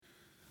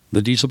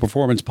The Diesel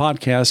Performance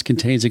Podcast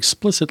contains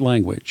explicit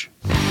language.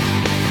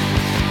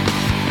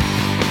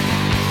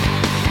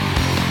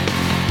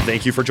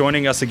 Thank you for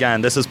joining us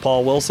again. This is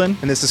Paul Wilson.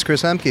 And this is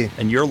Chris Hemke.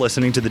 And you're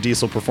listening to the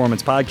Diesel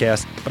Performance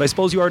Podcast. But I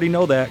suppose you already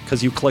know that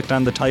because you clicked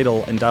on the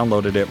title and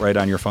downloaded it right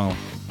on your phone.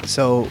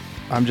 So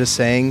I'm just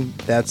saying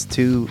that's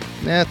 20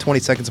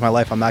 seconds of my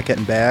life I'm not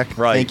getting back.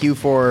 Right. Thank you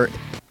for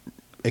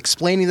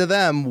explaining to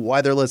them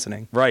why they're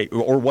listening. Right.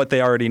 Or what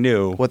they already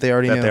knew. They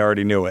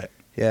already knew it.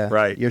 Yeah.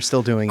 Right. You're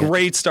still doing it.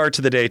 Great start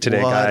to the day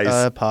today, what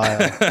guys. A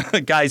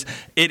pile. Guys,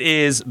 it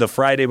is the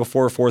Friday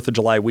before 4th of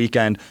July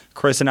weekend.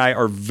 Chris and I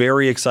are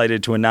very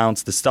excited to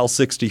announce the Stealth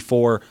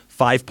 64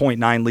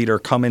 5.9-liter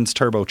Cummins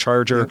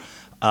turbocharger.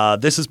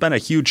 This has been a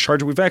huge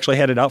charger. We've actually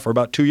had it out for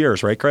about 2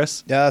 years, right,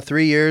 Chris?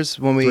 3 years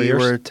when we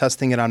were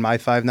testing it on my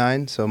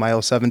 5.9, so my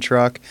 07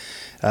 truck.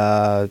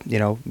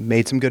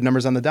 Made some good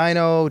numbers on the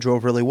dyno,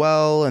 drove really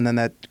well, and then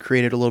that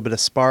created a little bit of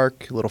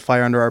spark, a little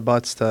fire under our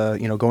butts to,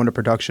 go into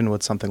production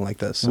with something like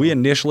this. So. We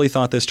initially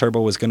thought this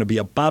turbo was going to be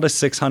about a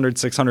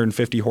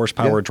 650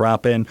 horsepower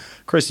drop-in.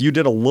 Chris, you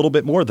did a little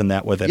bit more than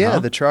that with it, Yeah, huh?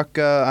 The truck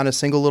on a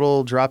single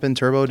little drop-in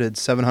turbo did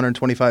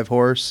 725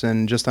 horse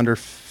and just under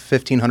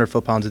 1,500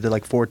 foot-pounds. It did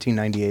like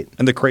 1,498.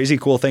 And the crazy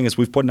cool thing is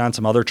we've put it on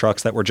some other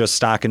trucks that were just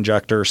stock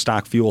injector,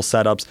 stock fuel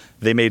setups.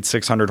 They made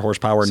 600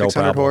 horsepower, no problem.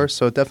 600 horse,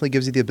 so it definitely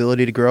gives you the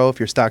ability to grow. If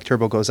your stock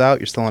turbo goes out,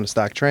 you're still on a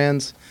stock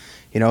trans.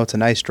 It's a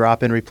nice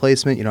drop-in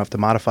replacement. You don't have to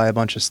modify a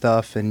bunch of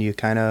stuff, and you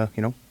kind of,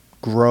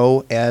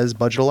 grow as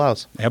budget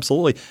allows.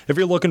 Absolutely. If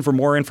you're looking for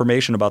more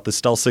information about the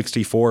Stealth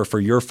 64 for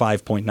your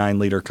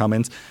 5.9-liter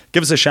Cummins,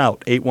 give us a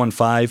shout,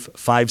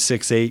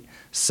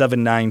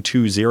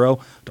 815-568-7920,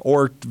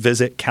 or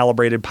visit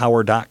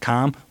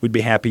calibratedpower.com. We'd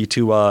be happy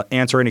to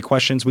answer any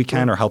questions we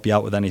can or help you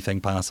out with anything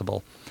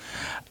possible.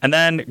 And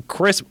then,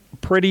 Chris,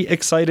 pretty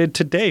excited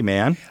today,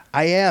 man.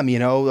 I am.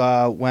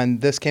 When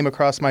this came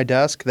across my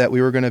desk that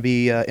we were going to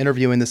be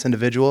interviewing this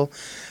individual,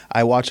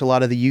 I watch a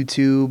lot of the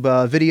YouTube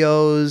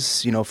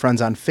videos,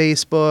 friends on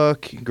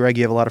Facebook. Greg,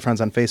 you have a lot of friends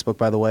on Facebook,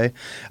 by the way.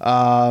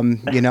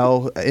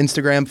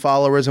 Instagram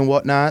followers and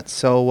whatnot.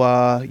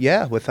 So,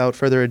 without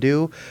further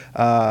ado,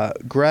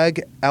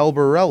 Greg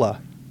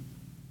Albarella.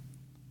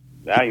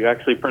 Yeah, you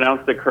actually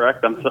pronounced it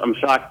correct. I'm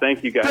shocked.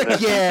 Thank you, guys.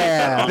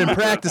 Yeah, I've been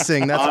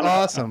practicing. That's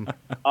awesome.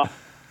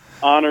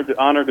 Honored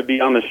to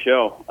be on the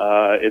show.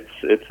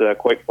 It's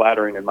quite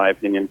flattering, in my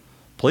opinion.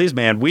 Please,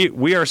 man.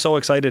 We are so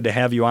excited to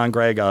have you on,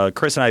 Greg.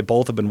 Chris and I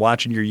both have been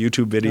watching your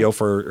YouTube video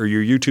or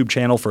your YouTube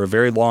channel for a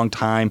very long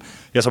time.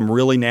 You have some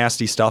really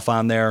nasty stuff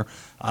on there.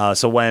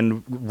 So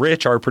when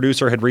Rich, our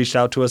producer, had reached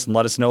out to us and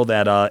let us know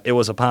that it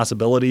was a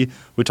possibility,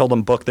 we told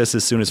him book this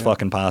as soon as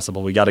fucking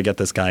possible. We got to get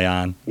this guy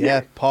on.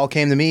 Yeah, Paul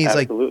came to me.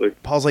 He's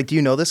Paul's like, do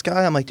you know this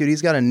guy? I'm like, dude,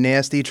 he's got a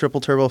nasty triple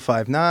turbo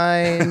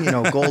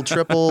 5.9, gold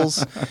triples.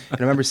 And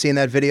I remember seeing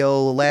that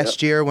video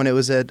last year when it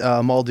was at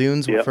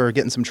Muldoon's for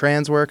getting some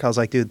trans work. I was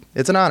like, dude,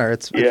 it's an honor.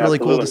 It's really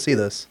cool to see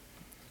this.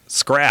 The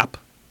scrap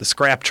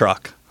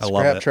truck. I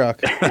love it. Scrap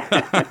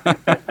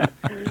truck.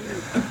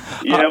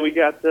 Yeah, we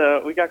got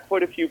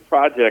quite a few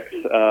projects,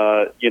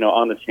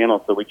 on the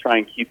channel. So we try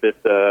and keep it,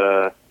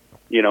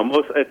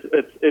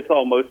 it's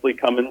all mostly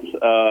Cummins.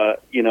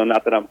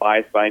 Not that I'm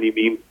biased by any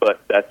means, but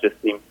that just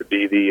seems to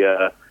be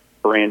the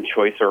brand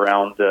choice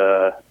around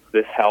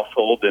this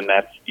household, and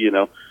that's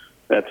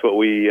what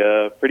we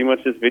pretty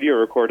much just video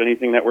record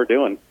anything that we're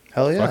doing.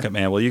 Hell yeah. Fuck it,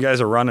 man. Well, you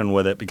guys are running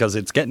with it because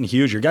it's getting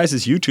huge. Your guys'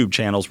 YouTube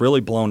channel's really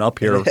blown up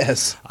here.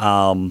 Yes.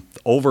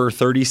 Over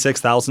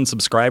 36,000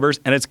 subscribers,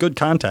 and it's good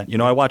content.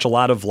 I watch a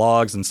lot of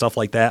vlogs and stuff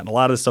like that, and a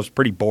lot of the stuff's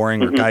pretty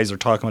boring, or guys are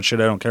talking about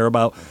shit I don't care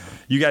about.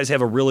 You guys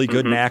have a really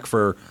good knack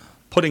for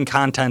putting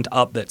content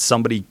up that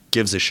somebody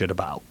gives a shit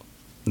about.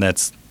 And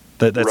that's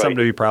right. Something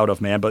to be proud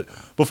of, man. But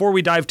before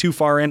we dive too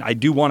far in, I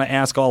do want to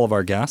ask all of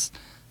our guests,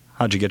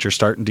 how'd you get your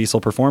start in diesel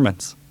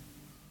performance?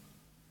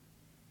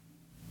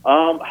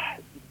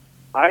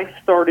 I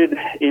started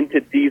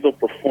into diesel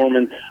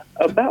performance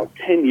about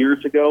 10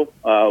 years ago,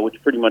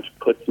 which pretty much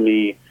puts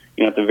me,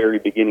 at the very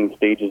beginning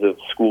stages of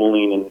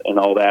schooling and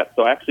all that.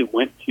 So I actually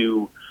went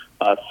to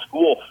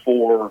school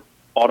for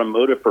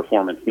automotive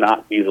performance,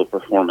 not diesel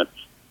performance.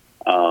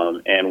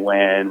 And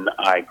when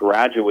I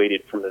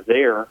graduated from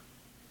there,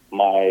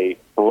 my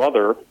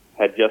brother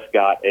had just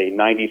got a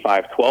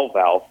 95 12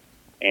 valve,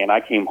 and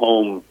I came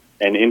home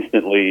and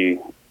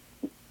instantly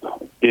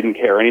didn't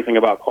care anything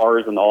about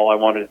cars, and all I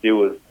wanted to do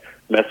was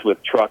mess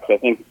with trucks. I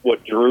think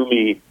what drew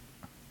me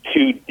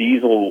to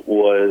diesel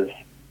was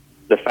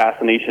the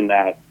fascination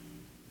that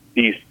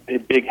these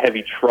big,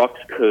 heavy trucks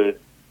could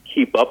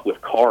keep up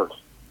with cars,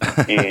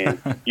 and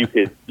you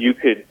could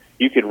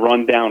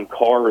run down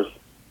cars.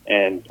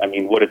 And I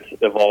mean, what it's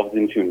evolved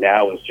into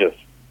now is just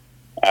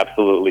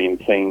absolutely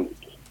insane.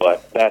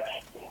 But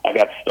I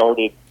got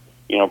started,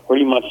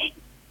 pretty much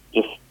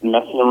just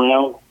messing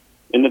around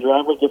in the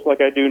driveway just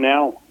like I do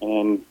now,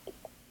 and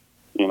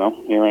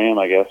here I am,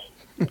 I guess.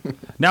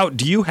 Now,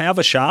 do you have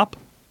a shop?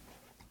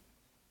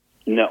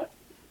 No.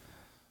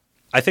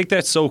 I think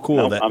that's so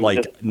cool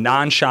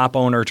non-shop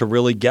owner to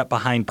really get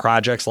behind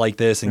projects like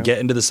this and get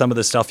into some of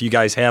the stuff you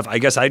guys have. I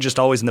guess I just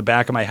always in the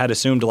back of my head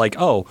assumed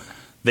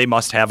they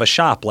must have a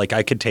shop. Like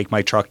I could take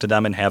my truck to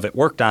them and have it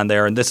worked on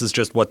there, and this is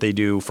just what they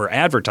do for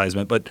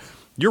advertisement. But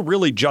you're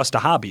really just a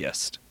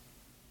hobbyist.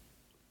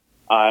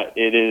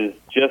 It is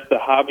just a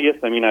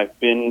hobbyist. I mean, I've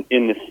been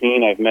in the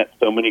scene. I've met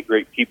so many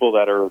great people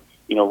that are,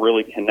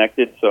 really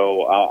connected.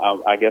 So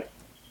I guess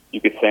you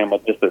could say I'm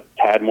just a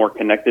tad more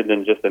connected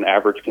than just an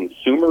average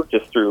consumer,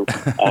 just through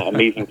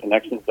amazing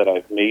connections that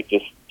I've made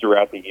just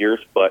throughout the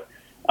years. But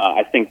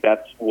I think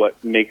that's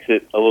what makes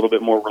it a little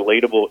bit more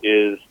relatable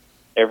is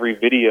every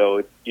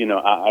video,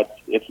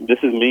 this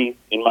is me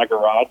in my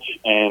garage,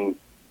 and,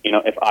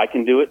 if I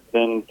can do it,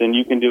 then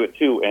you can do it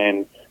too.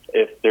 And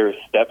if there's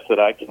steps that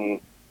I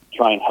can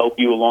try and help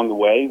you along the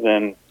way,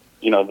 then,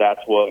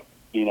 that's what,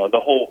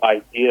 the whole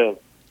idea of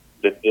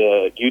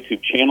the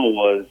YouTube channel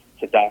was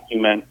to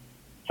document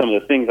some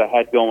of the things I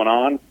had going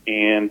on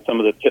and some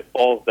of the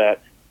pitfalls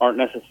that aren't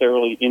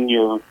necessarily in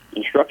your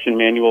instruction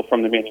manual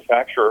from the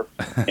manufacturer.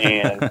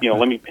 And,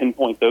 let me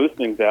pinpoint those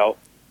things out,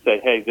 say,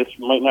 hey, this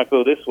might not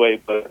go this way,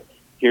 but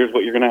here's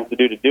what you're going to have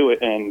to do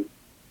it. And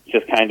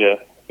just kind of,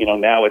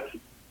 now it's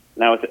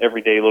an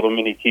everyday little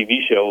mini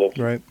TV show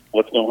of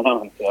what's going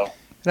on. So.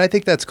 And I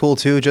think that's cool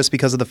too, just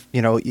because of the,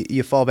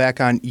 you fall back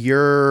on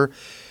your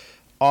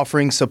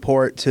offering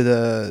support to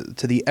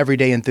the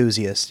everyday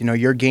enthusiast.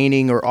 You're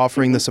gaining or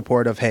offering the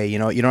support of, hey, you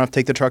don't have to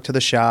take the truck to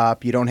the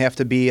shop. You don't have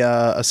to be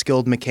a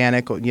skilled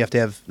mechanic. You have to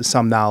have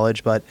some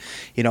knowledge, but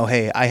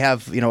hey, I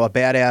have, a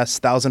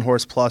badass 1,000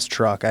 horse plus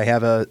truck. I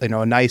have a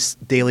nice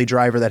daily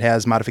driver that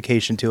has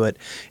modification to it.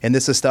 And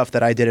this is stuff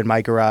that I did in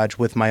my garage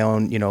with my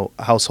own,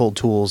 household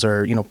tools,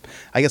 or,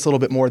 I guess a little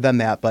bit more than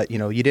that, but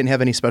you didn't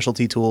have any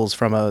specialty tools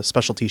from a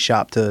specialty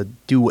shop to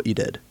do what you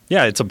did.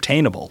 Yeah, it's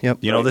obtainable.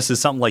 Yep. This is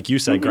something like you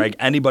said, Greg.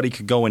 Anybody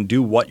could go and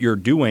do what you're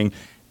doing,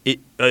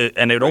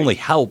 and it only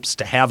helps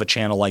to have a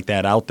channel like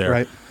that out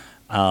there.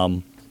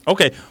 Right.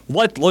 Okay,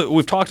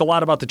 we've talked a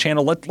lot about the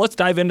channel. Let's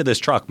dive into this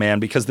truck,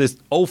 man, because this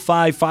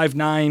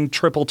 0559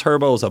 triple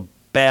turbo is a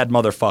bad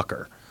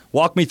motherfucker.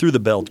 Walk me through the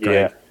build,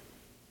 Greg.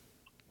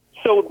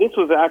 Yeah. So this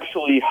was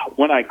actually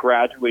when I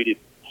graduated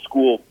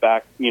school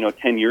back,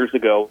 10 years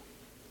ago.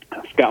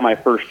 I got my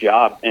first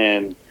job,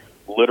 and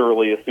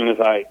literally as soon as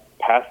I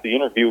passed the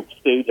interview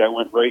stage, I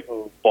went right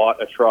and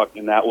bought a truck,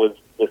 and that was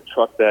this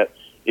truck that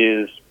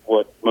is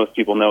what most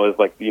people know as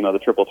the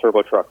triple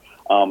turbo truck.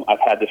 I've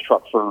had this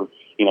truck for,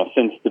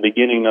 since the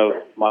beginning of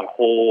my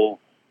whole,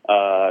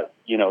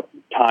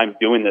 time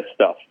doing this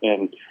stuff.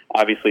 And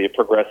obviously it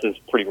progresses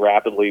pretty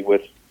rapidly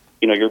with,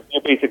 your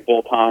basic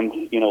bolt-ons,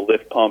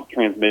 lift pump,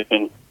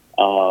 transmission.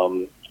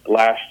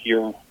 Last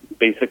year,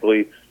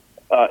 basically,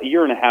 a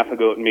year and a half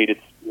ago, it made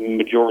its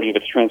majority of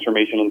its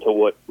transformation into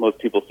what most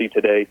people see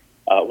today.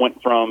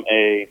 Went from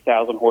a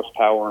 1,000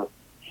 horsepower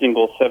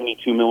single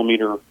 72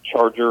 millimeter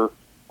Charger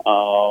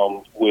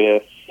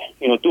with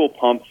dual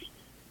pumps,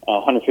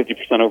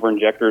 150% over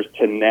injectors,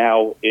 to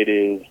now it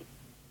is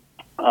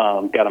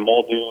got a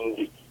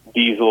Muldoon's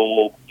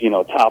diesel,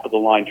 top of the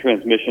line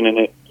transmission in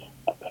it.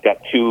 It's got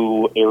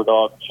two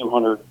AirDog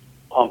 200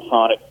 pumps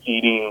on it,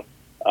 feeding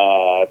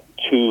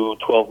two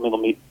 12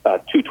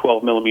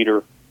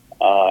 millimeter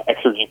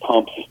Exergy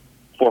pumps,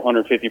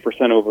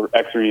 450% over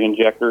Exergy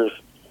injectors.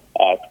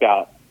 It's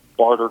got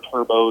Barter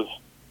turbos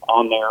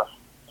on there,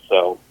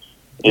 so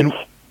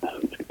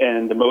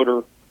and the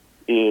motor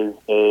is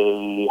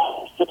a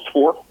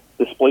 6.4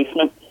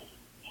 displacement,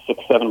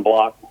 6.7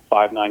 block,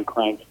 5.9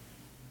 crank,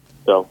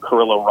 so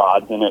Carrillo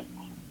rods in it.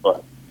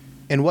 But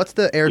and what's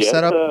the air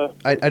setup?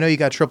 I know you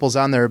got triples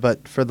on there,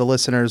 but for the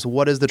listeners,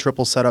 what does the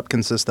triple setup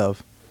consist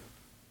of?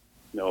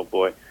 No,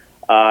 boy.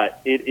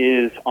 It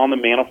is on the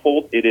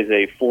manifold. It is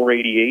a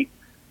 488,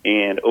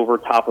 and over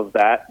top of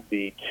that,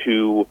 the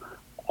two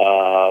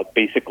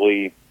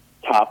basically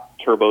top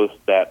turbos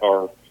that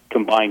are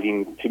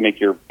combining to make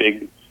your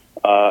big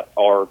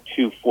are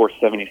two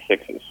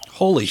 476s.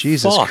 Holy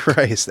Jesus fuck.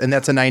 Christ. And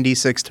that's a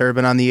 96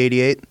 turbine on the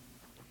 88?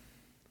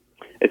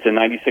 It's a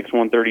 96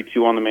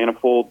 132 on the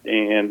manifold,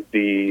 and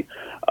the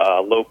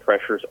low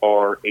pressures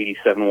are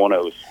 87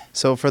 10s.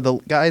 So for the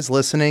guys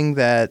listening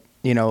that,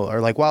 are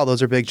like, wow,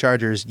 those are big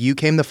Chargers, you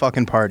came to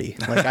fucking party.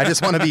 Like, I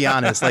just want to be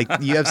honest. Like,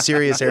 you have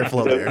serious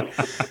airflow there.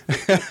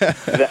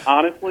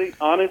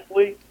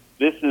 Honestly,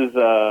 this is,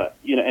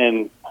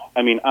 and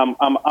I mean, I'm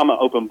an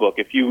open book.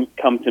 If you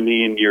come to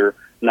me and you're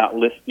not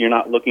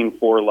looking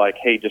for like,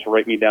 hey, just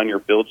write me down your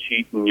build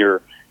sheet, and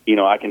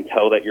I can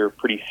tell that you're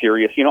pretty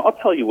serious. I'll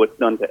tell you what's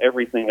done to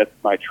everything that's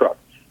my truck.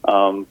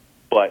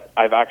 But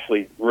I've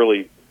actually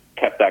really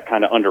kept that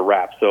kind of under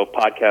wraps. So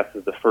podcast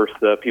is the first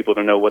people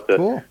to know what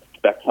the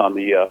specs on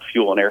the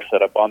fuel and air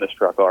setup on this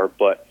truck are.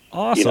 But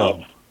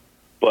awesome.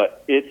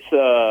 But it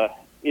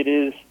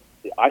is.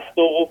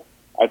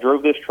 I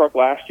drove this truck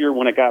last year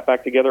when it got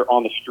back together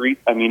on the street.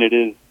 I mean, it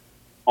is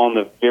on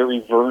the very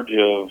verge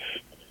of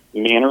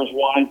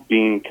manners-wise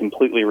being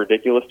completely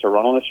ridiculous to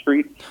run on the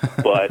street,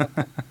 but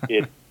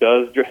it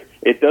does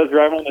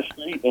drive on the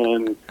street,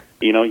 and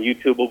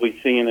YouTube will be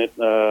seeing it,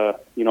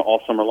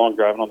 all summer long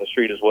driving on the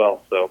street as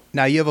well. So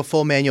now you have a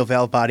full manual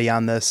valve body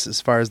on this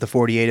as far as the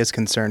 48 is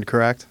concerned,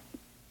 correct?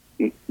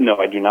 No,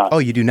 I do not. Oh,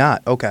 you do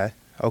not? Okay.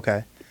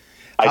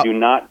 I do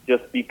not,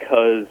 just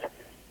because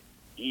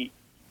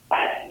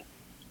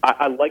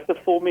I like the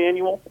full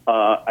manual.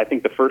 I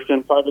think the first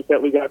gen project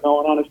that we got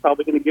going on is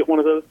probably going to get one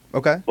of those.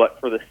 Okay. But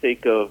for the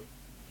sake of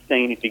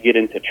saying, if you get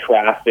into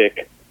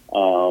traffic,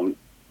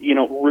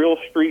 real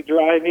street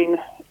driving,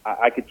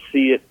 I could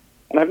see it.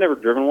 And I've never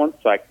driven one,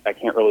 so I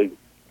can't really,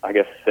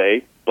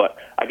 say. But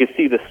I could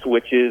see the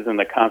switches and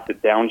the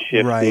constant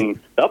downshifting. Right.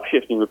 The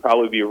upshifting would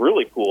probably be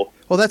really cool.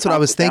 Well, that's what I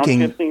was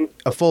thinking.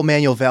 A full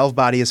manual valve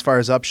body as far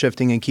as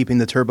upshifting and keeping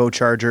the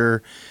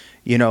turbocharger,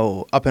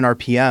 up in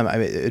RPM.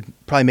 It'd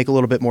probably make a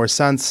little bit more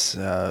sense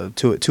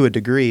to a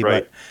degree.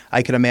 Right. But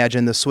I could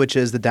imagine the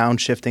switches, the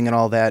downshifting, and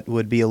all that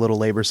would be a little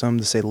laborsome,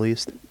 to say the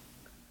least.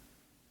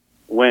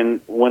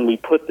 When we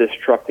put this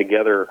truck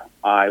together,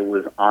 I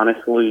was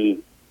honestly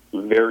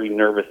very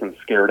nervous and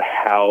scared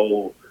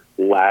how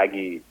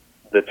laggy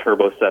the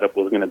turbo setup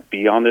was going to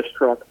be on this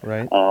truck.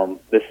 Right.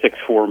 The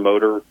 6.4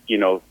 motor,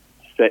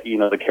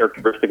 the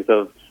characteristics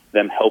of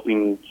them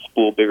helping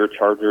spool bigger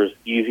chargers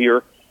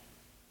easier.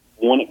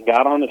 When it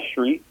got on the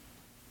street,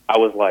 I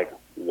was like,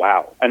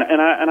 wow. And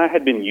I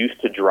had been used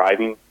to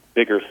driving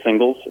bigger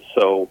singles,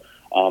 so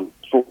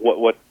for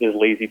what is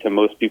lazy to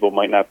most people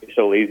might not be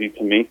so lazy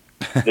to me.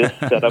 This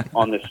setup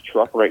on this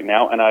truck right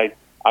now, and I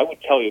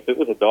would tell you, if it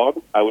was a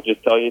dog, I would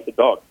just tell you it's a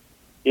dog.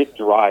 It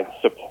drives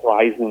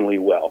surprisingly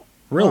well.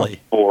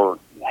 Really? For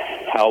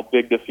how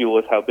big the fuel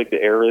is, how big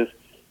the air is.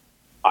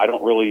 I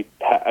don't really,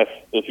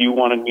 if you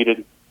wanted me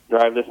to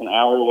drive this an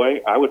hour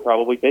away, I would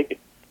probably take it.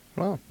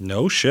 Wow.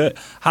 No shit.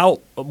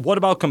 What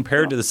about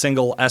compared to the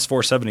single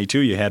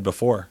S472 you had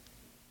before?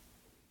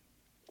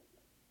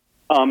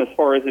 As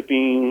far as it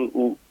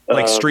being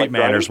like street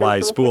manners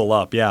wise, spool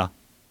up, yeah.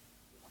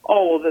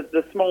 Oh, well,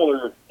 the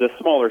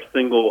smaller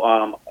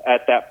single.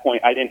 At that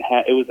point, I didn't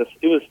have. It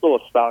was still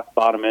a stock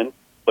bottom end,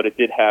 but it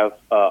did have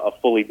a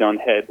fully done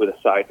head with a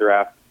side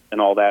draft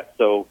and all that.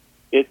 So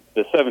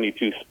the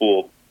 72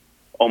 spooled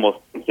almost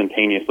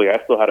instantaneously.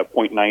 I still had a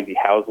 .90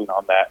 housing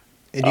on that.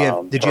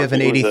 Did you have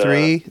an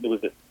 83?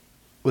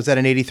 Was that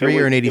an 83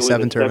 or an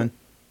 87 turbine?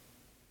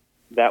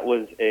 That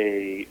was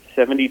a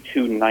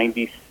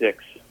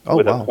 7296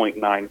 with a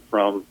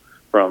 .9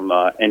 from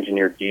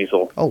Engineered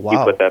Diesel. Oh, wow. He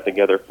put that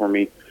together for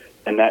me.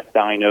 And that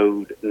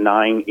dynoed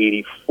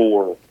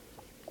 984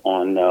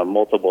 on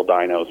multiple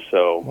dynos.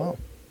 So, wow.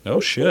 Oh,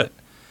 shit.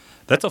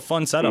 That's a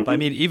fun setup. I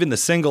mean, even the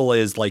single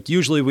is like,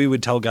 usually we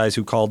would tell guys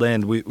who called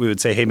in, we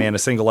would say, hey, man, a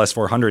single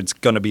S400 is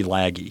going to be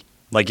laggy.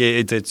 Like,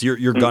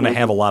 you're going to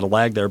have a lot of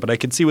lag there. But I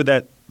could see with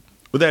that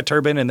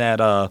turbine and that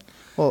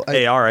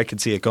AR, I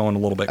could see it going a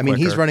little bit quicker. I mean,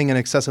 he's running an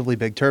excessively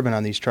big turbine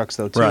on these trucks,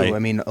 though, too. Right. I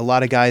mean, a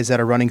lot of guys that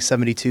are running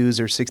 72s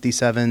or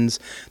 67s,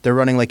 they're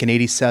running like an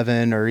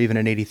 87 or even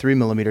an 83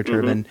 millimeter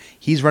turbine.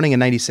 He's running a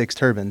 96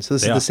 turbine. So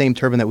this is the same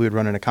turbine that we would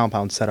run in a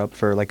compound setup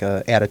for like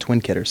add a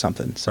twin kit or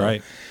something. So,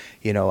 right.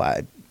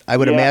 I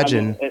would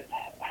imagine.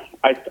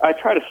 I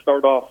try to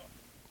start off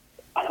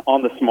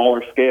on the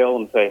smaller scale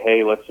and say,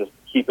 hey, let's just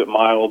keep it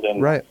mild.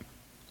 And right.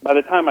 By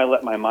the time I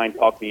let my mind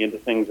talk me into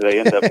things, they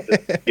end up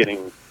just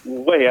getting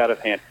way out of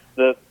hand.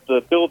 The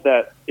build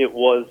that it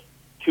was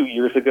 2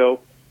 years ago,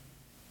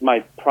 my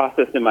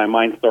process in my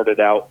mind started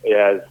out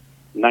as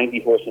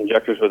 90-horse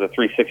injectors with a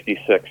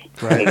 366.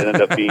 Right. And it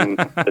ended up being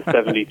a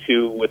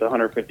 72 with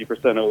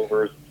 150%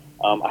 overs.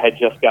 I had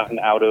just gotten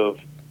out of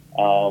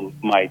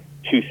my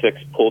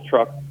 2.6 pull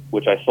truck,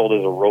 which I sold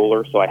as a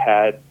roller. So I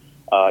had,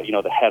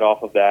 the head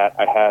off of that.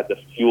 I had the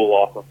fuel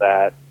off of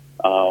that.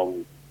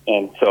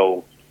 And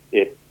so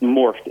it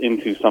morphed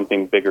into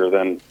something bigger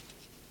than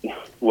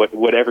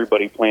what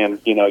everybody plans.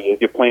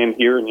 You plan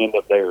here and you end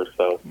up there.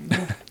 So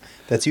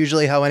that's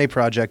usually how any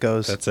project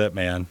goes. That's it,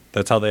 man.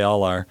 That's how they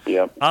all are.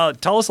 Yeah.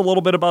 Tell us a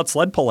little bit about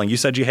sled pulling. You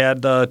said you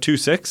had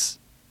 2.6.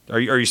 Are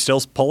you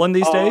still pulling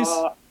these days?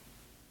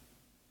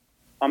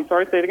 I'm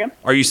sorry, say it again?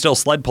 Are you still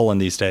sled pulling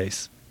these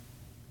days?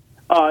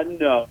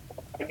 No.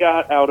 I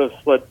got out of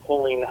sled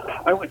pulling,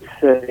 I would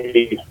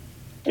say,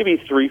 maybe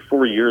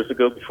 3-4 years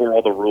ago, before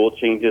all the rule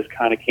changes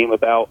kind of came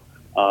about.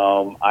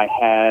 I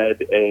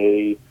had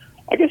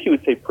I guess you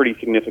would say, pretty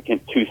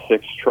significant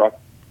 2.6 truck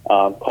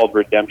called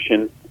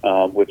Redemption,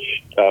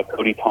 which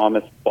Cody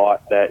Thomas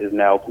bought, that is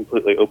now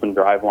completely open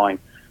driveline.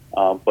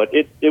 But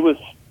it was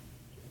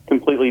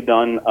completely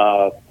done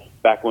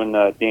back when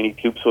Danny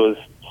Coops was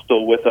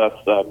still with us.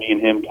 Me and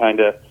him kind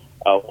of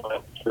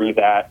went through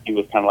that. He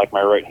was kind of like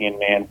my right-hand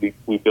man.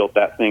 We built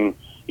that thing,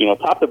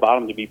 top to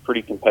bottom, to be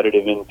pretty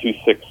competitive in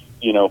 2.6,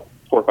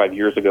 4 or 5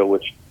 years ago,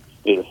 which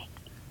is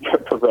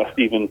progressed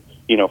even,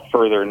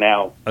 further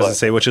now. I was going to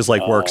say, which is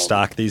like work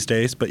stock these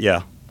days, but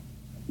yeah.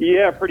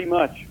 Yeah, pretty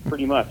much,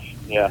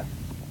 yeah.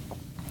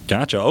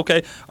 Gotcha.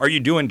 Okay. Are you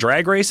doing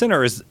drag racing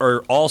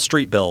or all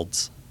street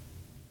builds?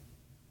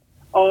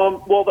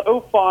 Well,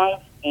 the 05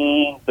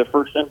 and the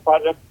first gen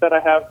project that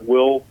I have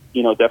will,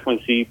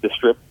 definitely see the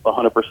strip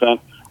 100%.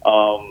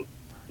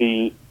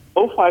 The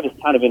 05 is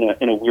kind of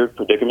in a weird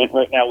predicament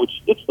right now, which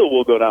it still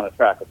will go down the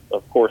track,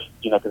 of course,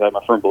 because I'm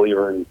a firm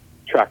believer in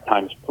track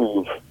times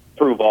prove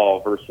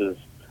all versus,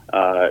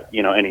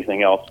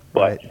 anything else.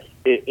 But Right.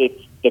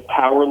 It's the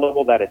power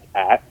level that it's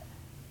at.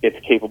 It's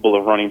capable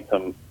of running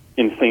some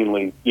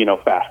insanely,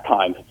 fast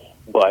times.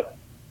 But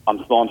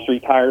I'm still on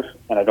street tires,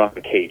 and I don't have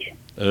a cage.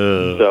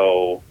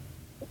 So,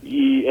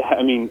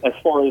 as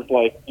far as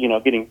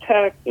getting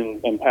tech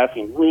and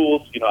passing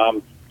rules,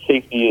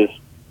 safety is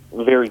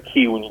very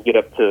key when you get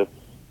up to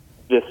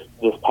this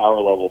power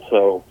level.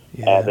 So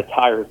the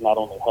tires not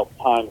only help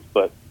times,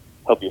 but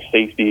help your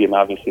safety and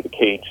obviously the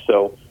cage.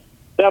 So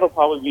that'll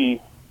probably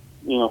be,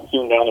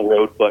 soon down the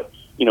road. But,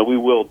 we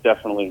will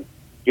definitely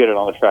get it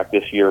on the track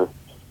this year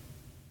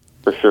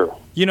for sure.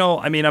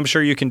 I'm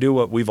sure you can do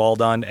what we've all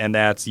done, and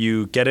that's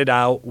you get it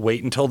out,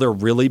 wait until they're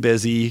really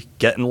busy,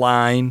 get in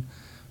line,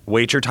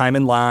 wait your time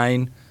in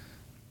line,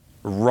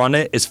 run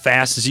it as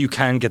fast as you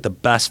can, get the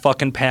best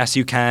fucking pass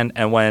you can,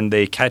 and when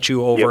they catch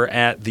you over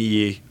at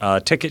the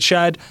ticket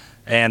shed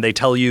and they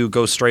tell you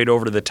go straight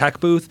over to the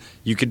tech booth,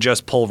 you could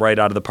just pull right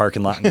out of the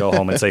parking lot and go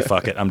home and say,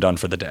 fuck it, I'm done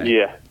for the day.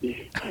 Yeah.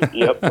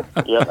 Yep,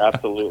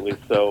 absolutely.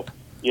 So,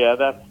 yeah,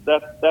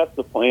 that's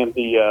the plan.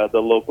 The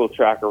local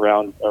track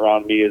around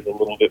me is a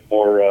little bit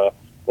more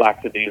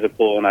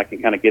lackadaisical, and I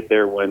can kind of get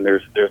there when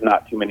there's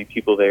not too many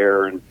people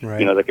there, and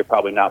right. They could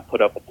probably not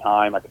put up a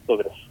time. I could still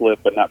get a slip,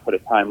 but not put a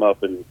time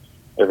up, and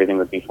everything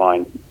would be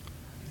fine.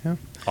 Yeah.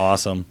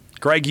 Awesome.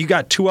 Greg, you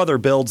got two other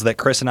builds that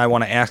Chris and I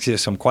want to ask you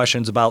some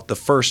questions about, the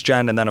first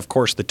gen and then, of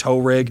course, the tow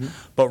rig. Mm-hmm.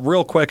 But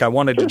real quick, I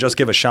wanted to just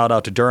give a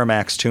shout-out to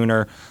Duramax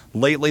Tuner.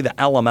 Lately, the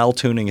LML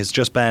tuning has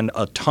just been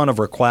a ton of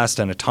requests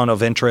and a ton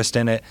of interest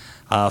in it.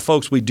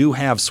 Folks, we do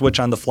have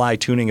switch-on-the-fly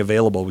tuning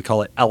available. We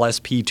call it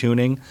LSP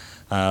tuning.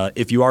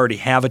 If you already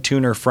have a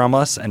tuner from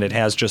us and it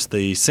has just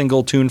the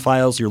single tune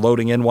files you're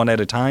loading in one at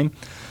a time,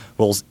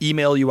 we'll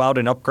email you out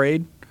an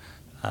upgrade.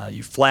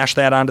 You flash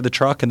that onto the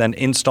truck and then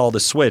install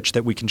the switch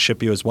that we can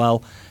ship you as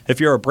well.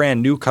 If you're a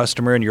brand new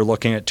customer and you're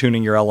looking at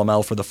tuning your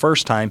LML for the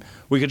first time,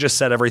 we could just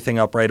set everything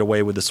up right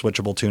away with the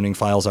switchable tuning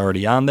files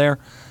already on there.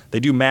 They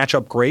do match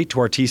up great to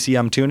our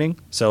TCM tuning.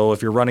 So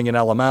if you're running an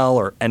LML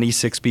or any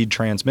 6-speed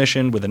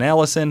transmission with an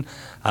Allison,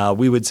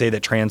 we would say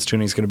that trans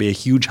tuning is going to be a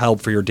huge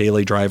help for your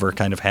daily driver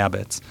kind of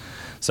habits.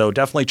 So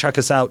definitely check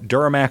us out,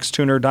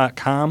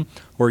 DuramaxTuner.com,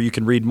 where you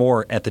can read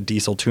more at the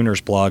Diesel Tuners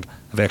blog.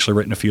 I've actually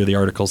written a few of the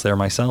articles there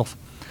myself.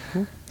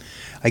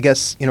 I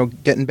guess,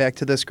 getting back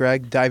to this,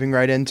 Greg, diving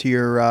right into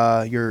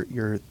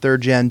your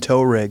third gen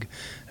tow rig.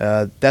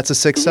 That's a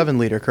 6.7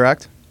 liter,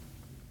 correct?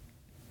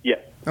 Yes.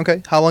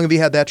 Okay. How long have you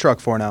had that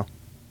truck for now?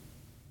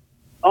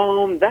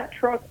 That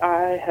truck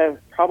I have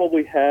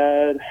probably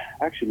had.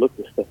 I actually looked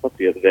this stuff up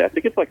the other day. I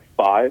think it's like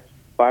five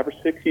or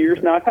 6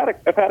 years now. I've had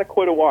it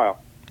quite a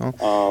while.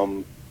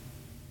 Oh.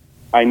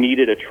 I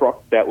needed a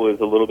truck that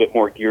was a little bit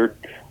more geared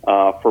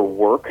for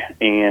work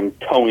and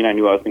towing. I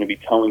knew I was going to be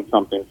towing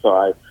something, so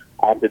I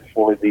opted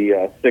for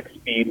the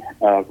 6-speed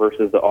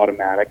versus the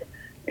automatic,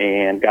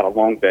 and got a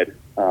long bed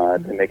to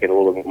make it a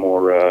little bit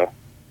more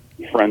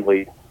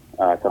friendly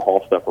to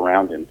haul stuff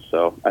around in.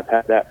 So I've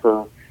had that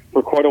for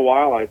quite a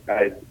while.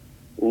 I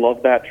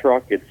love that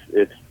truck.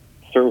 It's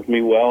served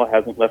me well. It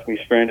hasn't left me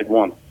stranded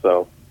once.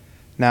 So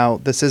now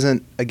this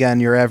isn't,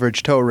 again, your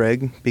average tow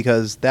rig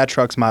because that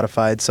truck's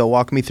modified. So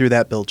walk me through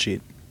that build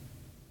sheet.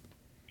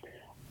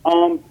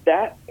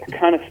 That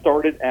kind of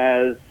started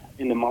as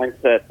in the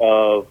mindset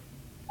of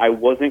I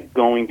wasn't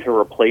going to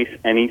replace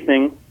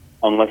anything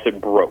unless it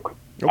broke.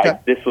 Okay.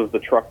 This was the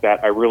truck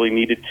that I really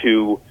needed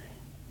to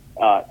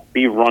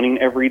be running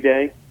every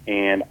day,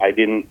 and I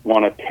didn't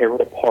want to tear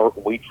it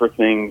apart, wait for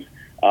things.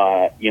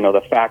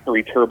 The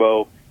factory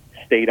turbo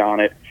stayed on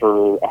it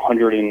for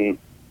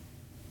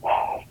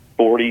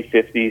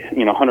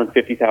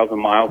 150,000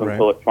 miles right.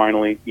 until it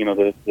finally,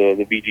 the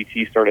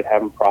VGT started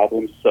having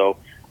problems. So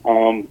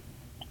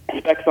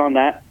specs on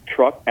that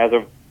truck, as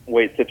of the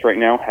way it sits right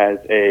now, has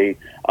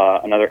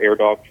another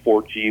AirDog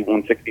 4G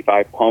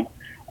 165 pump.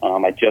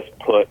 I just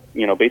put,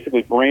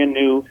 basically brand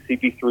new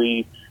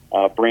CP3,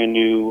 brand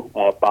new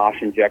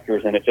Bosch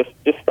injectors in it, just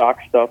stock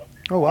stuff.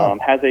 Oh, wow.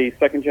 Has a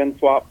second-gen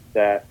swap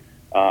that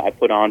I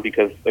put on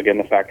because, again,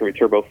 the factory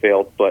turbo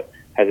failed, but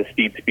has a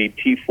Steed Speed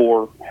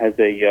T4, has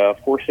a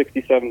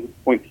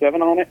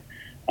 467.7 on it,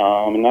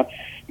 and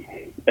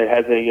it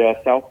has a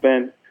South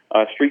Bend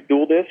street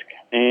dual disc,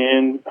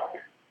 and I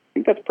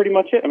think that's pretty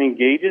much it.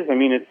 Gauges.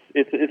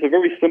 It's a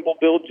very simple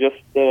build.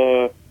 Just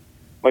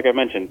like I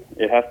mentioned,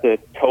 it has to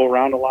tow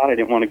around a lot. I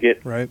didn't want to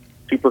get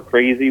super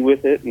crazy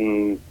with it,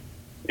 and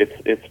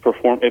it's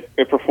perform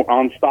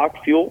on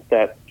stock fuel.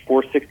 That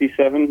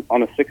 467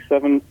 on a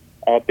 6.7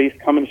 base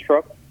Cummins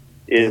truck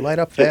is light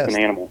up just fast.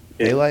 An animal.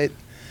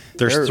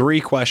 There's three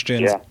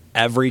questions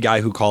every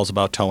guy who calls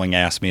about towing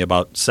asks me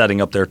about setting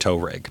up their tow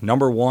rig.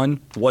 Number one,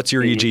 what's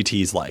your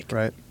EGTs like?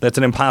 Right. That's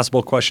an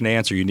impossible question to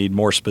answer. You need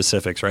more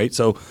specifics, right?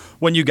 So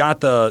when you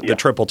got the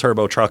triple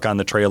turbo truck on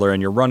the trailer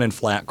and you're running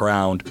flat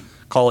ground,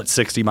 call it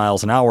 60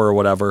 miles an hour or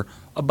whatever,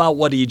 about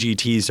what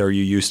EGTs are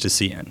you used to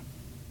seeing?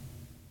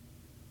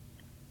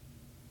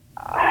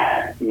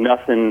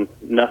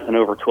 nothing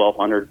over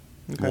 1,200.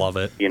 Okay. Love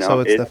it. You know, so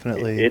it's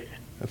definitely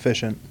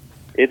efficient.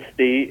 It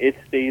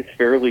stays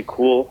fairly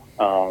cool.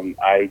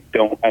 I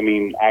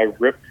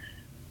rip.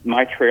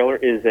 My trailer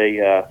is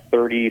a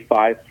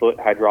 35-foot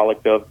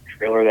hydraulic dove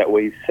trailer that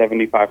weighs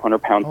 7,500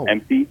 pounds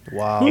empty.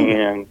 Wow!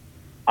 And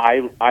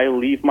I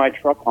leave my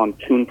truck on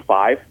tune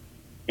 5,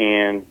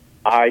 and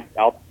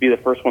I'll be the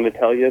first one to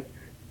tell you,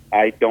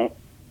 I don't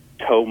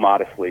tow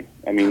modestly.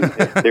 I mean,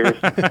 if there's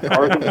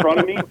cars in front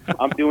of me,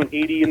 I'm doing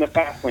 80 in the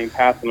fast lane,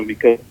 passing them,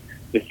 because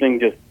this thing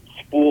just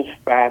spools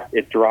fast.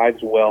 It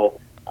drives well.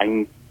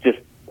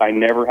 I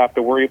never have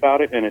to worry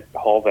about it, and it's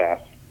all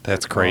vast.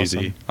 That's crazy.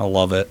 Awesome. I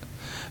love it.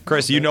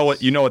 Chris, you know what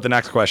the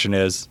next question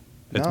is.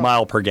 It's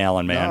mile per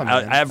gallon, man.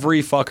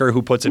 Every fucker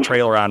who puts a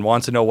trailer on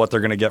wants to know what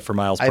they're going to get for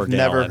miles per gallon. I've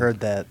never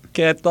heard that.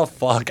 Get the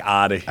fuck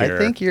out of here. I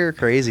think you're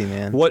crazy,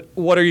 man.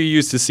 What are you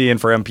used to seeing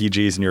for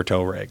MPGs in your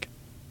tow rig?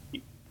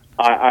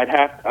 I'd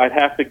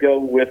have to go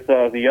with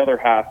the other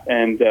half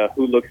and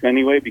Who Looks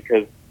Anyway,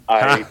 because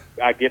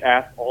I get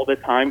asked all the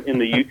time in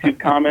the YouTube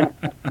comments,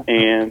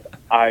 and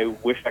I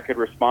wish I could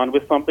respond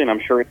with something. I'm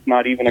sure it's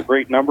not even a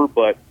great number,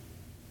 but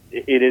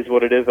it is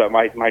what it is.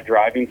 My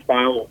driving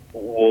style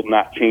will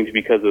not change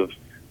because of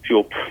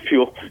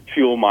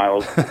fuel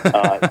miles.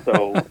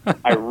 So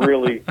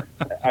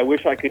I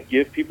wish I could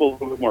give people a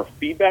little bit more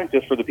feedback,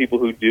 just for the people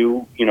who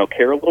do,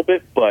 care a little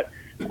bit. But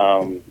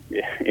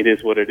it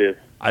is what it is.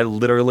 I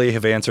literally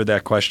have answered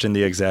that question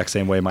the exact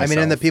same way myself. I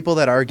mean, and the people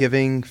that are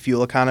giving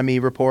fuel economy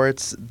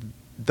reports,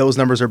 those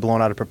numbers are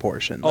blown out of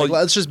proportion.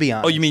 Let's just be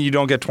honest. Oh, you mean you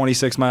don't get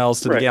 26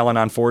 miles to the gallon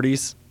on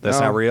 40s? That's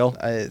not real?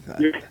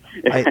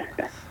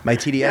 My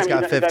TDS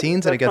got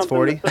 15s and it gets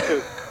 40.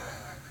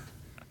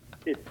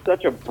 It's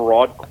such a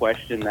broad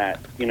question that,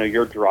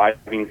 your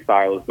driving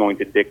style is going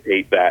to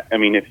dictate that. I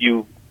mean, if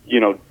you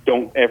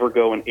don't ever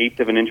go an eighth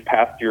of an inch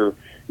past your,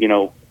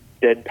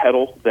 dead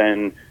pedal,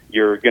 then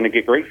you're going to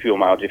get great fuel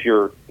mileage. If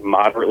you're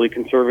moderately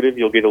conservative,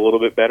 you'll get a little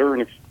bit better.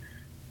 And if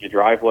you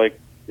drive like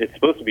it's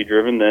supposed to be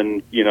driven,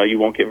 then, you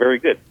won't get very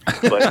good.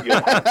 But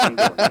you'll have fun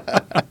doing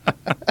it.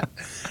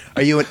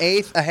 Are you an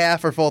eighth, a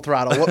half, or full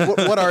throttle?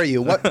 What are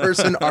you? What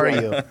person are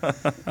you?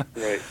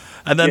 Right.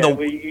 And then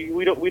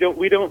we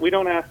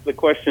don't ask the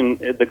question,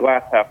 the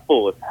glass half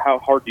full. It's how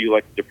hard do you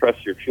like to depress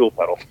your fuel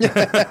pedal?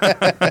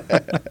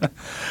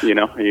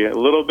 A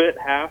little bit,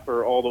 half,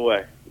 or all the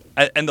way.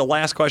 And the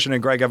last question,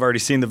 and Greg, I've already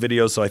seen the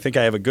video, so I think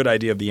I have a good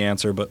idea of the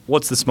answer, but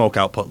what's the smoke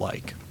output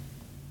like?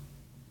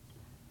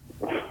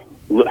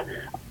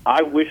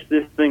 I wish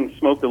this thing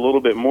smoked a little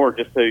bit more,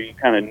 just so you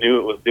kind of knew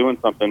it was doing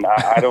something.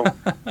 I don't.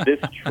 This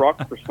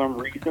truck, for some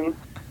reason,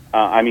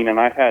 and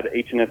I've had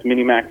H&S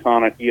Minimax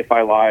on at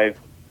EFI Live,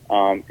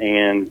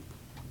 and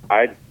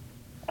I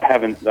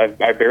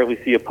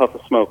barely see a puff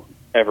of smoke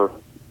ever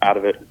out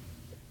of it.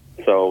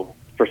 So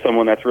for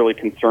someone that's really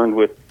concerned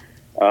with,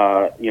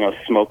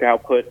 smoke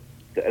output,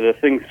 the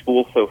thing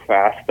spools so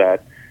fast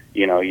that,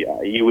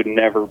 you would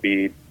never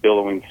be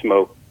billowing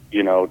smoke,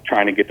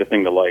 trying to get the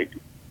thing to light.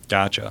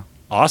 Gotcha.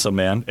 Awesome,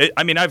 man.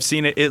 I've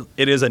seen it.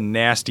 It is a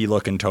nasty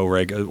looking tow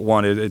rig.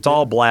 It's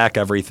all black,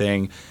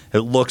 everything. It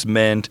looks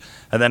mint,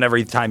 and then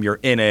every time you're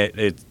in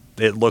it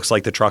looks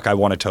like the truck I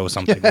want to tow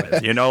something with.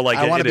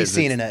 I want to be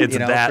seen in it. It's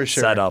that for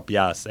sure. setup.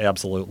 Yes,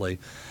 absolutely.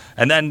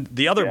 And then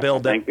the other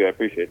build. Thank you. I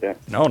appreciate that.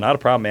 No, not a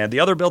problem, man.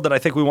 The other build that I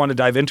think we want to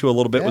dive into a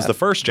little bit was the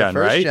first gen,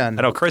 right? I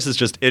know Chris is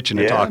just itching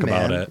to talk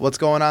about it. What's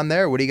going on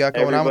there? What do you got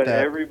going on with that?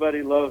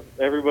 Everybody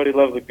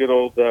loves a good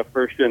old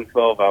first gen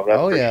 12 valve.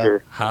 That's for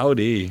sure.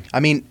 Howdy.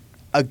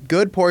 A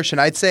good portion,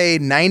 I'd say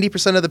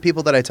 90% of the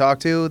people that I talk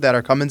to that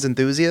are Cummins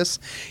enthusiasts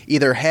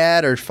either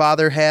had or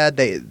father had,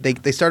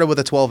 they started with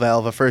a 12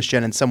 valve, a first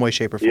gen in some way,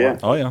 shape, or form. Yeah.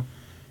 Oh, yeah.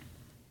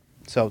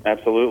 So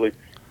absolutely.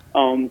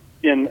 And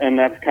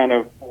that's kind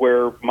of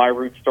where my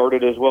roots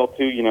started as well,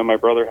 too. My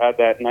brother had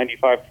that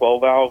 95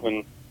 12 valve,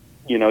 and,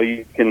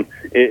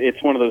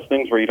 it's one of those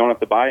things where you don't have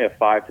to buy a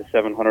 $500 to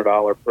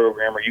 $700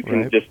 programmer. You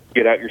can just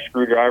get out your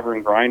screwdriver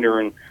and grinder,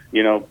 and,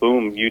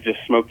 boom, you just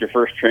smoked your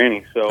first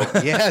tranny. So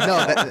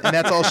and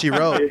that's all she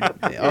wrote.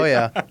 Oh,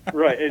 yeah.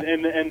 Right,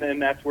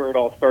 and that's where it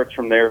all starts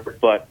from there.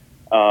 But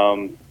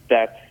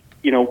that's,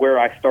 where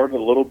I started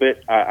a little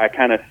bit. I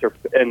kind of,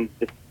 and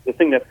the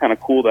thing that's kind of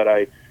cool that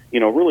I,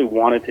 really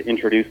wanted to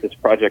introduce this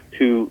project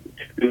to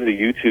the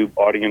YouTube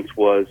audience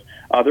was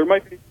there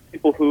might be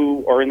people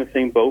who are in the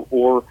same boat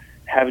or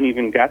haven't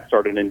even got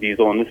started in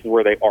diesel, and this is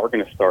where they are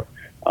going to start.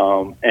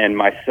 And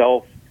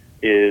myself,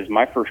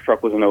 my first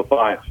truck was an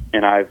 05,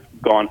 and I've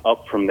gone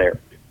up from there.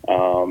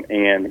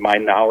 And my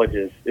knowledge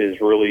is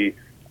really,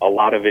 a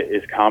lot of it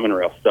is common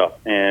rail stuff.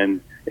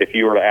 And if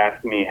you were to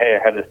ask me, hey,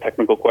 I had this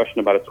technical question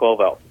about a 12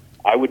 valve,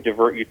 I would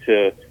divert you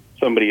to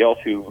somebody else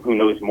who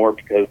knows more,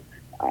 because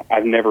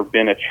I've never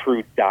been a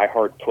true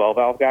diehard 12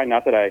 valve guy.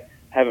 Not that I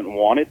haven't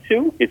wanted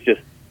to, it's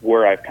just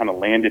where I've kind of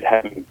landed,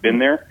 having been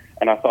there.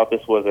 And I thought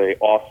this was a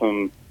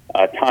awesome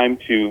time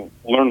to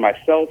learn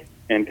myself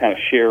and kind of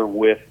share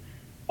with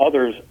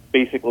others,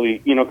 basically,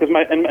 because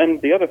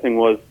and the other thing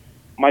was,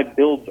 my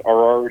builds are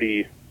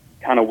already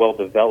kind of well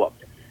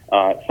developed.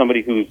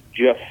 Somebody who's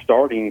just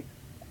starting,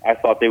 I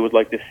thought they would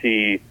like to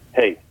see,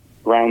 hey,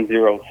 ground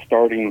zero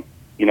starting,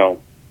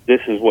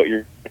 this is what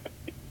you're going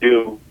to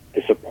do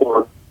to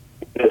support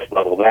this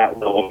level, that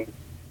level.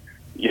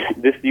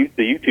 The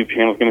YouTube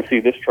channel is going to see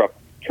this truck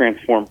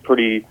transform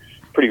pretty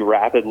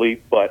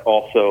rapidly, but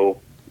also,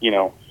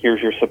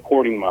 here's your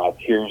supporting mods,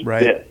 here's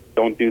this,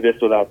 don't do this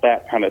without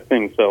that kind of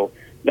thing. So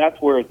that's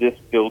where this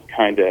build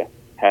kind of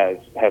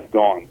has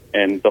gone,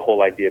 and the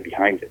whole idea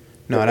behind it.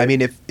 No, and I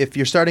mean, if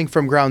you're starting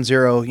from ground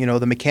zero,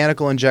 the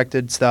mechanical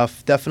injected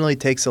stuff definitely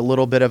takes a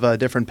little bit of a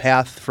different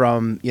path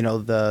from,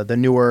 the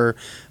newer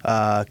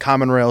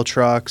common rail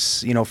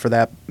trucks, for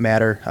that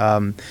matter.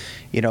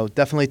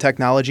 Definitely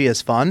technology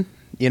is fun.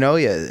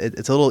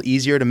 It's a little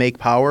easier to make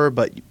power,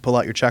 but you pull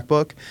out your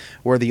checkbook.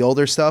 Where the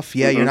older stuff,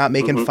 you're not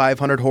making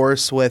 500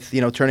 horse with,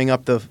 turning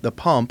up the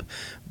pump,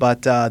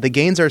 but the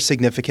gains are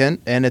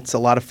significant, and it's a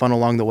lot of fun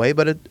along the way.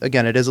 But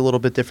it is a little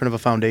bit different of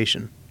a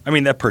foundation. I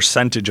mean, that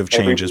percentage of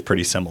change is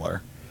pretty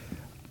similar.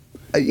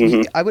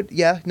 I would,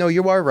 no,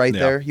 you are right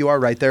there. You are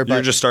right there. But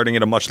you're just starting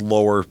at a much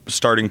lower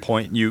starting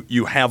point.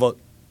 You have I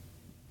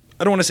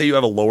don't want to say you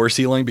have a lower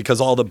ceiling, because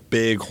all the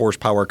big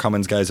horsepower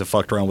Cummins guys have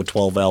fucked around with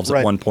 12 valves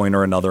at one point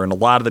or another, and a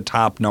lot of the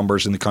top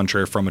numbers in the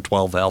country are from a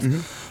 12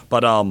 valve.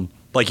 But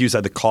like you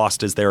said, the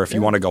cost is there if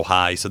you want to go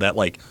high. So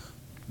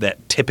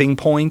that tipping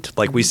point,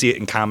 we see it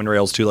in common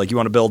rails too. Like, you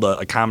want to build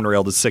a common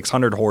rail that's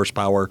 600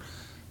 horsepower.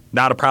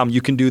 Not a problem.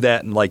 You can do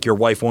that, and your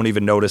wife won't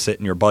even notice it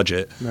in your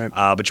budget. Right.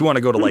 But you want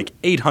to go to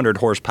 800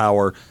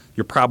 horsepower,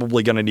 you're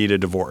probably going to need a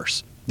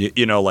divorce.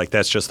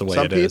 That's just the way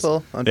it is.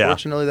 Some people,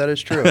 unfortunately, that is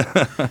true.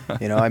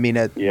 I mean,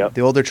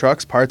 the older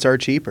trucks, parts are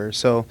cheaper.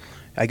 So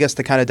I guess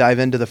to kind of dive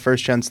into the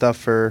first gen stuff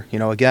for,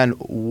 again,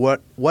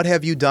 what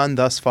have you done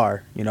thus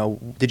far?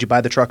 Did you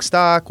buy the truck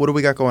stock? What do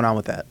we got going on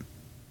with that?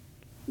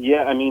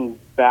 Yeah, I mean,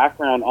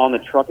 background on the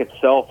truck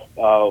itself,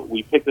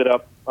 we picked it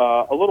up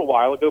a little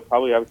while ago,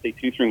 probably I would say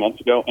 2-3 months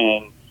ago,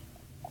 and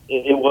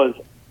it was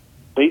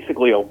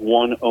basically a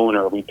one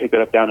owner. We picked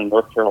it up down in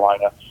North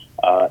Carolina.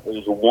 It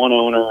was a one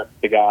owner.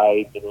 The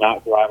guy did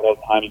not drive it all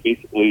the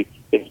time.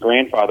 His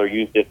grandfather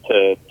used it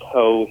to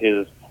tow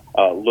his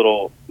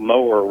little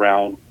mower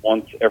around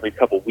once every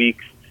couple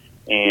weeks,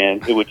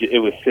 and it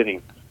was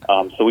sitting.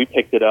 So we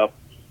picked it up,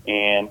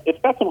 and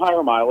it's got some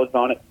higher mileage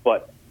on it,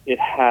 but it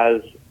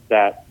has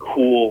that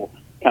cool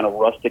kind of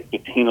rustic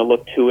patina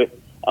look to it.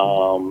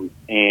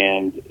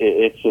 And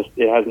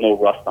it has no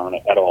rust on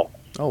it at all.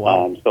 Oh,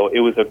 wow. So it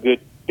was a good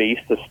base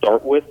to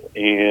start with.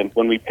 And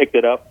when we picked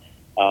it up,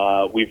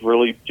 we've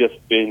really just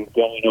been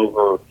going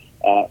over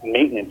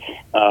maintenance,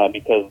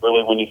 because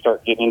really when you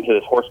start getting into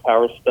this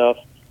horsepower stuff,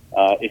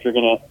 if you're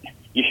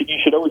you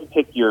should always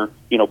pick your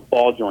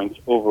ball joints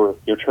over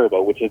your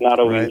turbo, which is not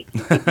always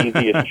the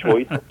easiest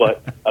choice,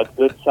 but a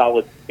good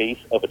solid base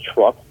of a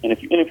truck. And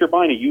if you're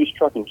buying a used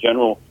truck in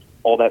general,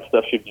 all that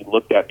stuff should be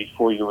looked at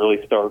before you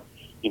really start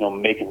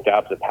making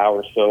gobs of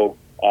power. So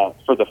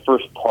for the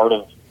first part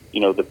of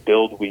the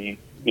build, we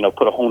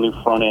put a whole new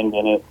front end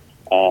in it.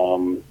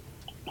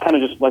 Kind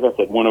of just like I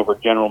said, went over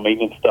general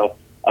maintenance stuff.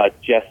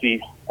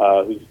 Jesse,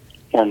 who's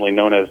formerly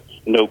known as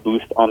No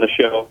Boost on the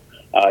show,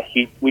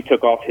 we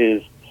took off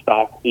his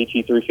stock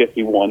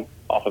HE351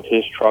 off of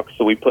his truck,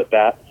 so we put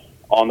that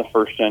on the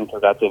first gen,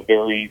 because that's a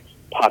very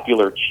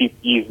popular, cheap,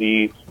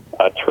 easy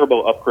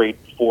turbo upgrade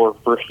for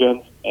first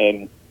gens,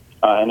 and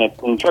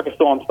the truck is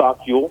still on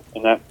stock fuel,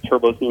 and that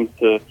turbo seems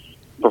to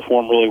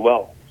perform really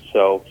well.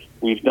 So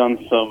we've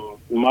done some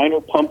minor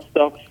pump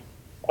stuff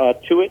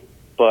to it,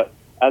 but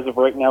as of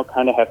right now,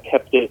 kind of have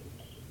kept it,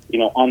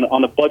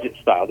 on the budget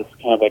style. This is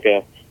kind of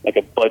like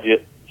a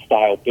budget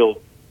style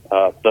build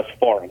thus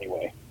far,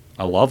 anyway.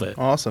 I love it.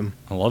 Awesome.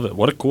 I love it.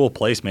 What a cool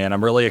place, man.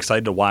 I'm really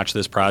excited to watch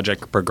this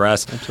project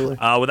progress. Absolutely.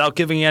 Without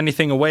giving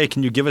anything away,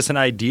 can you give us an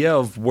idea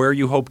of where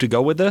you hope to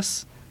go with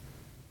this?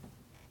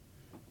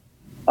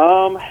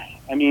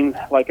 I mean,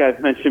 like I've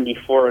mentioned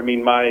before,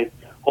 my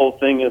whole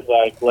thing is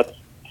let's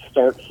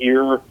start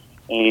here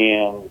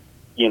and,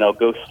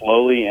 go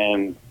slowly.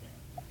 And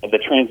the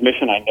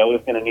transmission I know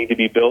is going to need to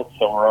be built,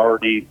 so we're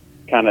already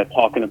kind of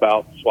talking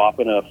about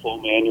swapping a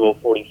full manual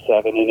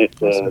 47 in it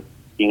to,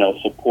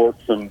 support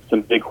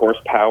some big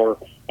horsepower.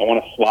 I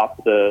want to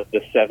swap the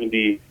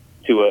 70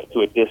 to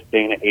a disc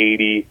Dana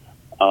 80,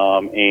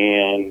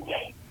 and,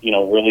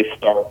 really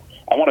start.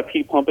 I want to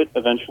P-pump it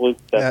eventually.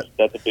 That's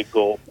a big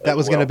goal. That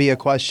was going to be a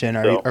question.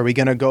 Are we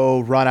going to go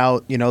run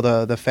out,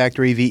 the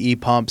factory VE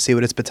pump, see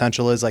what its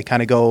potential is,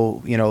 kind of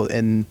go,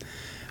 in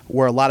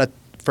where a lot of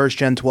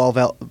first-gen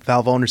 12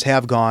 valve owners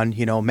have gone,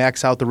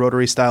 max out the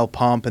rotary-style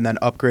pump and then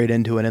upgrade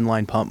into an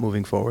inline pump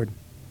moving forward?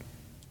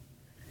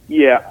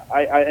 Yeah,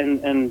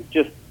 and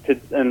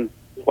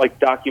like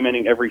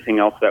documenting everything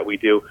else that we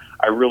do,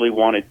 I really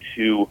wanted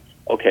to,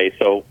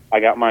 so I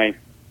got my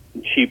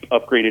cheap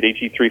upgraded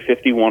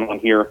HE351 on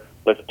here.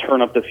 Let's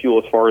turn up the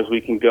fuel as far as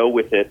we can go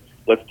with it.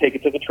 Let's take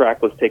it to the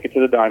track. Let's take it to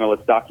the dyno.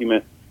 Let's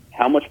document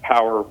how much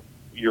power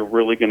you're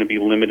really going to be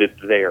limited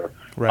there.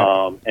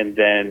 Right. And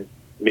then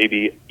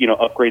maybe,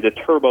 upgrade the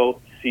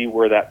turbo, see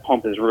where that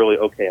pump is really,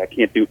 I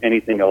can't do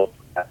anything else.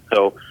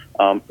 So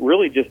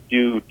really just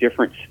do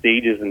different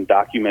stages and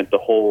document the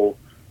whole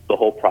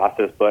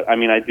process. But I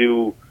mean, I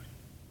do,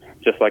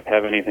 just like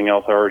have anything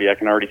else I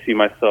can already see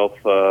myself,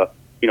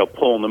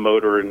 pulling the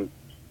motor and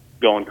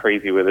going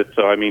crazy with it.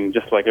 So I mean,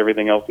 just like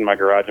everything else in my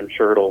garage, I'm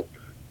sure it'll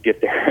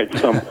get there at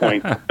some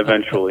point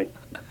eventually.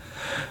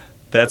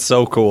 That's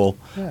so cool.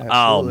 Yeah,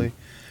 absolutely.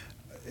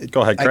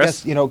 Go ahead,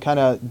 Chris. I guess, kind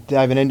of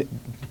diving into,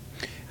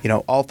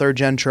 all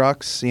third-gen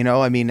trucks,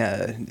 I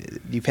mean,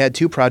 you've had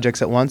two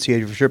projects at once.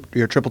 You have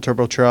your triple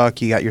turbo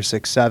truck, you got your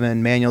 6.7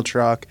 manual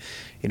truck.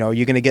 Are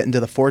you going to get into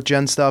the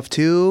fourth-gen stuff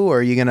too, or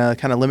are you going to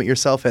kind of limit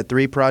yourself at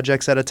 3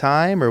 projects at a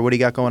time, or what do you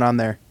got going on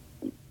there?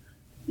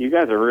 You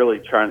guys are really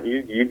trying.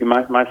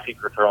 My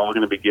secrets are all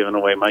going to be given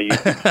away. My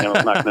YouTube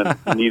channel's not going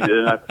to need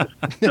it.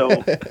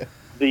 So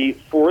the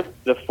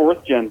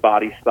fourth gen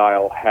body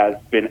style has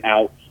been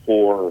out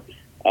for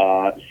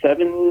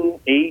 7,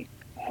 8,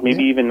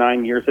 maybe even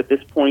 9 years at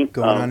this point.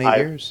 Going on 8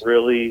 years. I've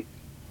really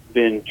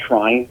been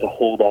trying to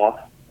hold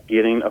off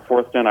getting a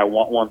fourth gen. I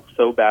want one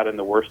so bad in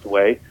the worst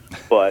way,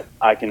 but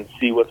I can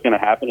see what's going to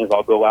happen is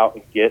I'll go out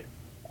and get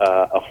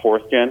a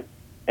fourth gen,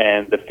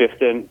 and the fifth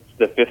gen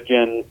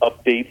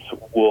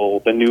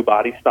updates the new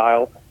body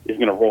style is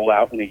going to roll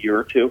out in a year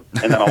or two,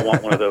 and then I'll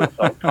want one of those.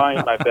 So I'm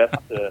trying my best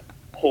to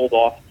hold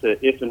off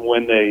to if and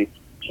when they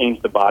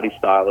change the body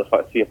style,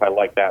 see if I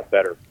like that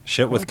better.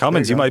 Shit, with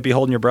Cummins, you might be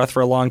holding your breath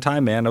for a long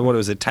time, man. What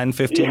was it, 10,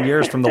 15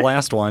 years from the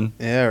last one?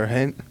 Yeah,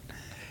 right.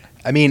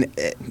 I mean...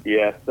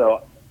 Yeah,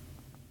 so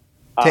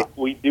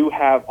we do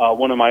have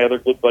one of my other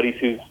good buddies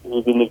who's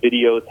in the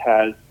videos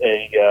has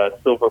a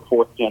silver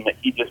fourth gen that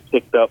he just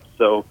picked up,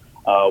 so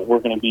we're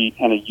going to be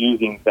kind of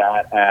using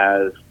that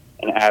as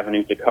an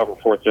avenue to cover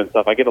fourth gen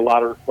stuff. I get a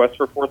lot of requests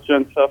for fourth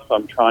gen stuff, so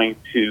I'm trying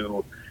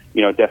to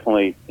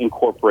definitely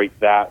incorporate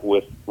that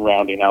with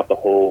rounding out the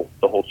whole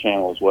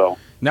channel as well.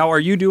 Now, are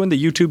you doing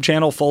the YouTube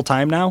channel full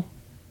time now?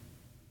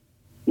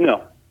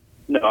 No,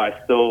 I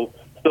still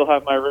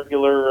have my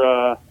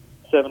regular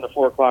 7 to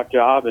 4 o'clock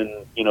job,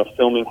 and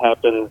filming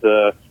happens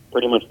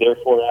pretty much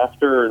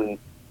after, and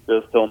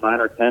goes till 9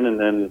 or 10, and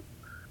then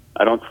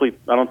I don't sleep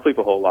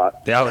a whole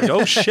lot. Yeah,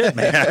 oh shit,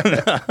 man,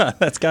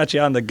 that's got you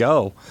on the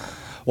go.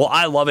 Well,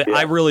 I love it. Yeah.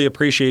 I really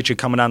appreciate you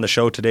coming on the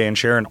show today and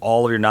sharing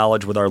all of your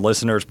knowledge with our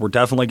listeners. We're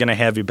definitely going to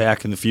have you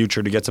back in the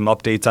future to get some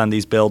updates on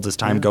these builds as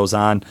time goes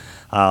on.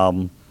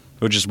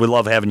 We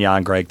love having you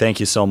on, Greg. Thank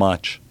you so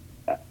much.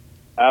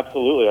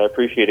 Absolutely. I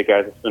appreciate it,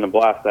 guys. It's been a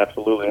blast.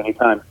 Absolutely.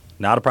 Anytime.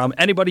 Not a problem.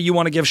 Anybody you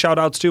want to give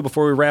shout-outs to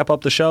before we wrap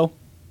up the show?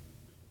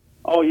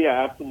 Oh,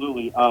 yeah,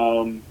 absolutely.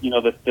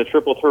 The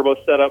triple turbo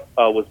setup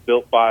was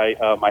built by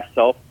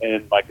myself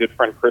and my good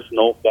friend Chris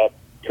Nolt. That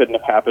couldn't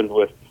have happened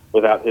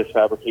without his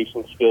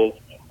fabrication skills.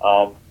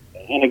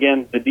 And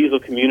again, the diesel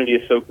community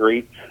is so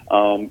great.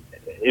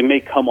 It may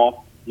come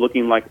off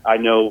looking like I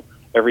know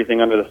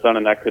everything under the sun,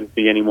 and that couldn't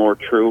be any more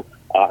true.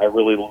 I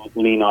really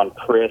lean on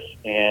Chris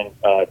and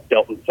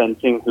Delton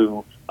Sensing,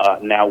 who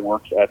now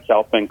works at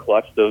South Bend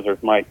Clutch. Those are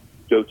my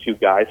go-to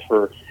guys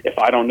for if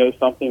I don't know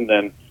something,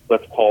 then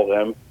let's call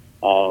them.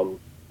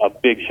 A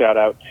big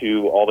shout-out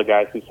to all the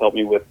guys who's helped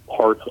me with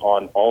parts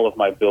on all of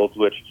my builds,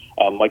 which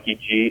Mikey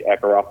G at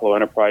Garofalo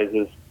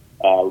Enterprises,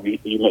 you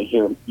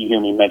hear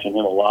me mention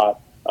him a lot.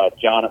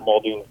 John at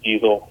Muldoon's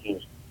Diesel,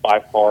 he's by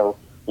far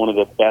one of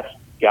the best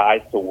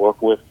guys to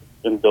work with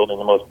in building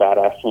the most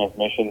badass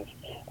transmissions.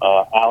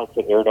 Alex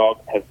at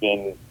AirDog has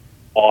been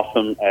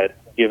awesome at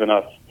giving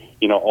us,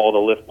 all the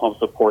lift pump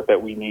support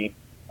that we need.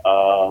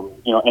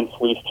 And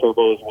Fleece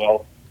Turbo as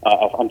well.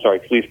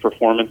 Fleece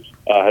Performance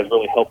has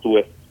really helped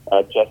with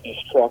Jesse's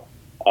truck,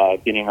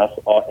 getting us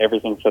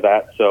everything for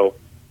that. So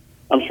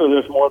I'm sure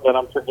there's more that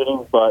I'm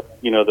forgetting, but,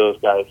 those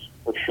guys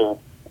for sure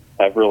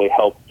have really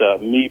helped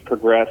me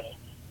progress.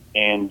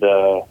 And,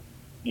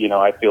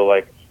 I feel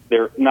like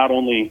they're not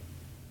only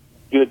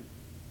good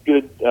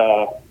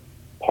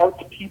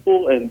parts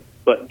people,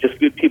 but just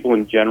good people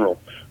in general,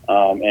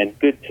 and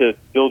good to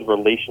build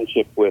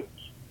relationship with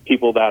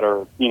people that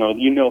are,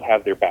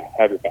 have your back.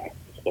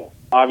 So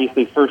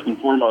obviously, first and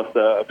foremost,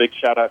 a big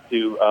shout out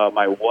to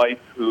my wife,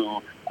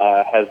 who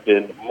has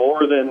been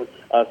more than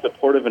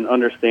supportive and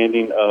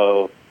understanding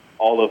of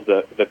all of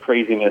the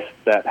craziness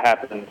that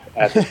happens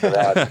at the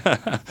garage.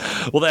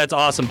 Well, that's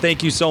awesome.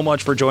 Thank you so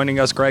much for joining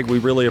us, Greg. We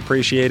really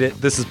appreciate it.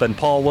 This has been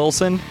Paul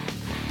Wilson.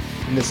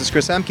 And this is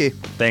Chris Emke.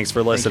 Thanks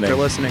for listening. Thank you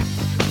for listening.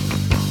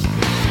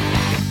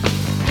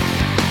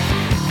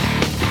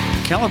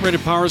 Calibrated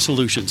Power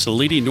Solutions, the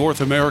leading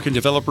North American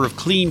developer of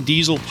clean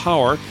diesel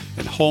power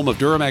and home of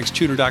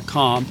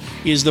DuramaxTuner.com,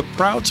 is the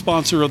proud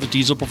sponsor of the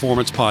Diesel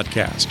Performance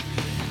Podcast.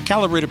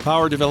 Calibrated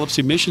Power develops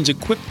emissions and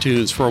quick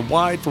tunes for a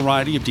wide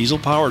variety of diesel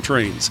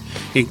powertrains,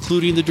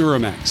 including the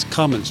Duramax,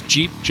 Cummins,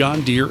 Jeep,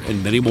 John Deere,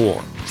 and many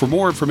more. For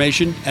more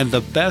information and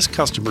the best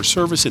customer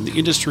service in the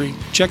industry,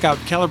 check out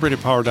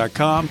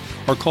calibratedpower.com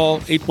or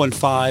call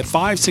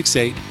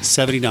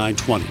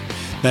 815-568-7920.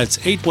 That's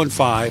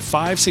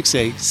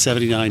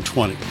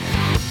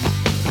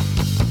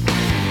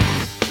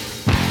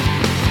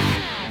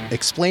 815-568-7920.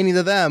 Explaining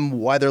to them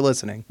why they're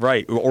listening.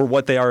 Right, or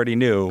what they already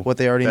knew. What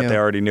they already knew. That they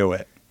already knew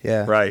it.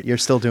 Yeah. Right. You're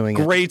still doing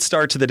it. Great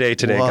start to the day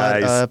today, what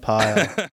guys. A pile.